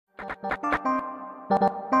So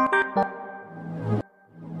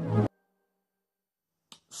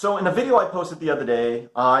in a video I posted the other day,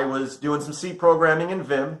 I was doing some C programming in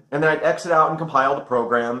VIM, and then I'd exit out and compile the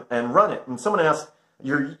program and run it. And someone asked,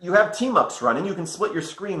 you have tmux running, you can split your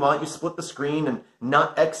screen. Why don't you split the screen and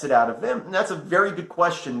not exit out of VIM? And that's a very good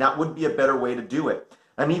question. That would be a better way to do it.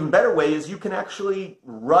 An even better way is you can actually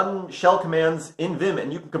run shell commands in VIM,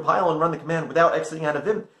 and you can compile and run the command without exiting out of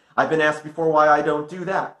VIM. I've been asked before why I don't do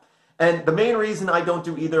that. And the main reason I don't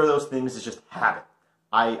do either of those things is just habit.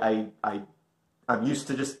 I'm used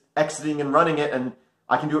to just exiting and running it, and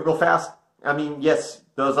I can do it real fast. I mean, yes,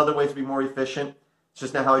 there's other ways to be more efficient. It's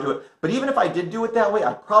just not how I do it. But even if I did do it that way,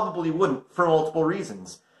 I probably wouldn't for multiple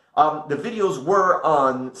reasons. The videos were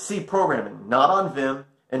on C programming, not on VIM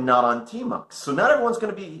and not on tmux. So not everyone's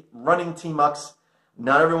going to be running tmux.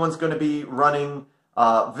 Not everyone's going to be running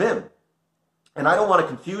VIM. And I don't want to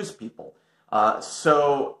confuse people.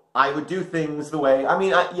 So I would do things the way, I mean,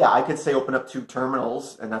 yeah, I could say open up two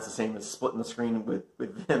terminals, and that's the same as splitting the screen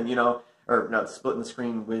with VIM, you know, or no, splitting the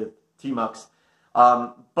screen with tmux.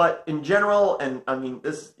 But in general, and I mean,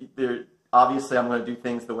 obviously I'm going to do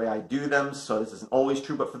things the way I do them, so this isn't always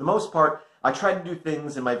true, but for the most part, I try to do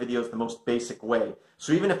things in my videos the most basic way.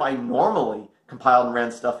 So even if I normally compile and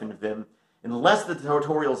ran stuff in VIM, unless the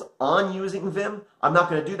tutorial's on using VIM, I'm not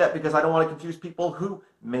going to do that because I don't want to confuse people who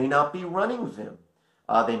may not be running VIM.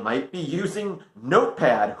 They might be using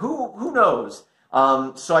Notepad. Who knows?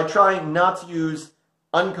 So I try not to use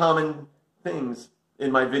uncommon things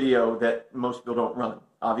in my video that most people don't run.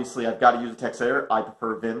 Obviously, I've got to use a text editor. I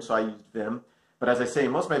prefer VIM, so I used VIM. But as I say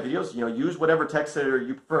in most of my videos, you know, use whatever text editor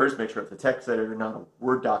you prefer. Just make sure it's a text editor, not a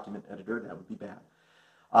Word document editor. That would be bad.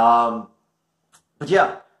 But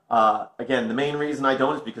yeah, again, the main reason I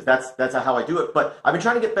don't is because that's how I do it. But I've been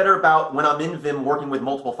trying to get better about when I'm in VIM working with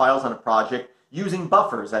multiple files on a project, using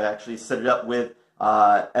buffers. I've actually set it up with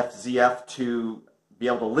FZF to be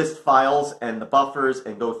able to list files and the buffers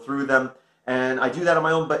and go through them. And I do that on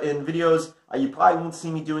my own, but in videos, you probably won't see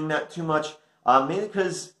me doing that too much, mainly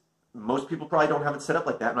because most people probably don't have it set up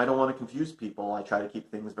like that, and I don't want to confuse people. I try to keep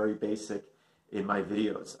things very basic in my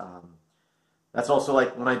videos. That's also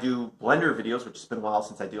like when I do Blender videos, which has been a while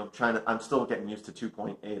since I do. I'm still getting used to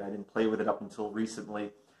 2.8. I didn't play with it up until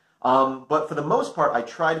recently. But for the most part, I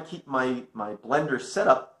try to keep my Blender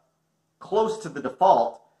setup close to the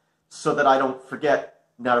default so that I don't forget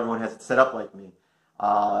not everyone has it set up like me.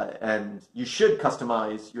 And you should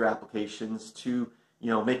customize your applications to, you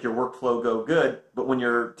know, make your workflow go good. But when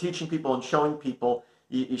you're teaching people and showing people,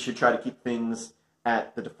 you should try to keep things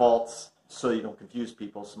at the defaults so you don't confuse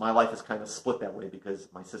people. So my life is kind of split that way because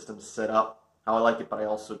my system's set up how I like it, but I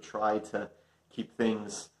also try to keep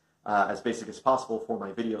things as basic as possible for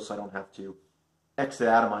my videos so I don't have to exit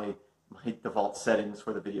out of my default settings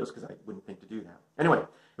for the videos because I wouldn't think to do that. Anyway,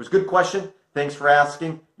 it was a good question. Thanks for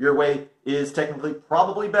asking. Your way is technically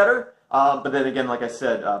probably better, but then again, like I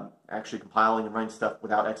said, actually compiling and writing stuff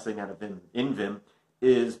without exiting out of VIM in VIM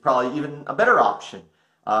is probably even a better option.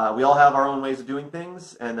 We all have our own ways of doing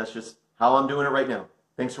things, and that's just how I'm doing it right now.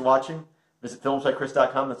 Thanks for watching. Visit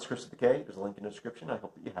filmsbychris.com. That's Chris with the K. There's a link in the description. I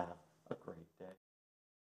hope that you have a great